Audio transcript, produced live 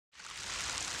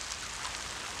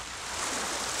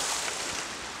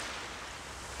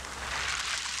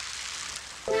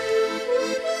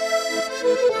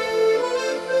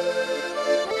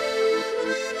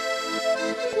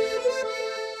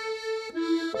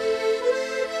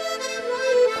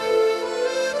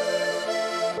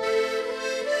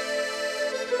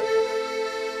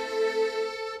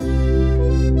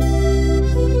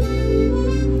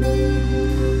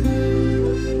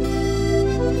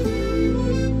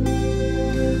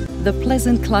The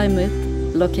pleasant climate,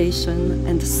 location,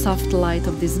 and soft light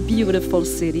of this beautiful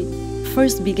city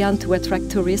first began to attract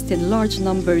tourists in large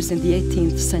numbers in the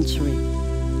 18th century.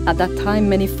 At that time,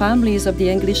 many families of the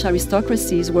English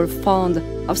aristocracies were fond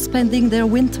of spending their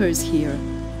winters here,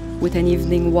 with an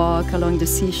evening walk along the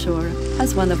seashore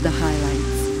as one of the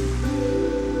highlights.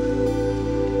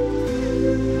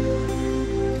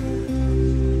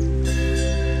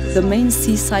 The main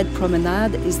seaside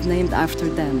promenade is named after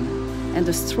them, and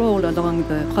a stroll along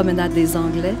the Promenade des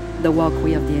Anglais, the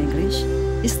walkway of the English,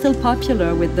 is still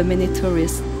popular with the many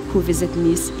tourists who visit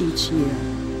Nice each year.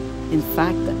 In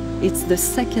fact, it's the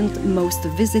second most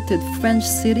visited French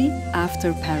city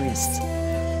after Paris.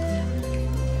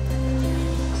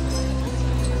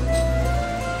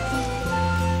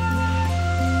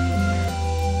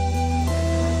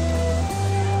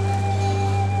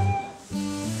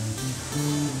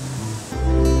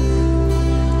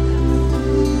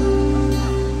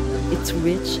 Its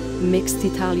rich, mixed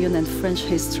Italian and French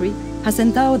history has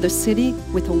endowed the city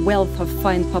with a wealth of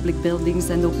fine public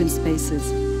buildings and open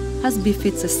spaces, as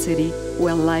befits a city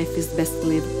where life is best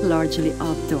lived largely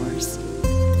outdoors.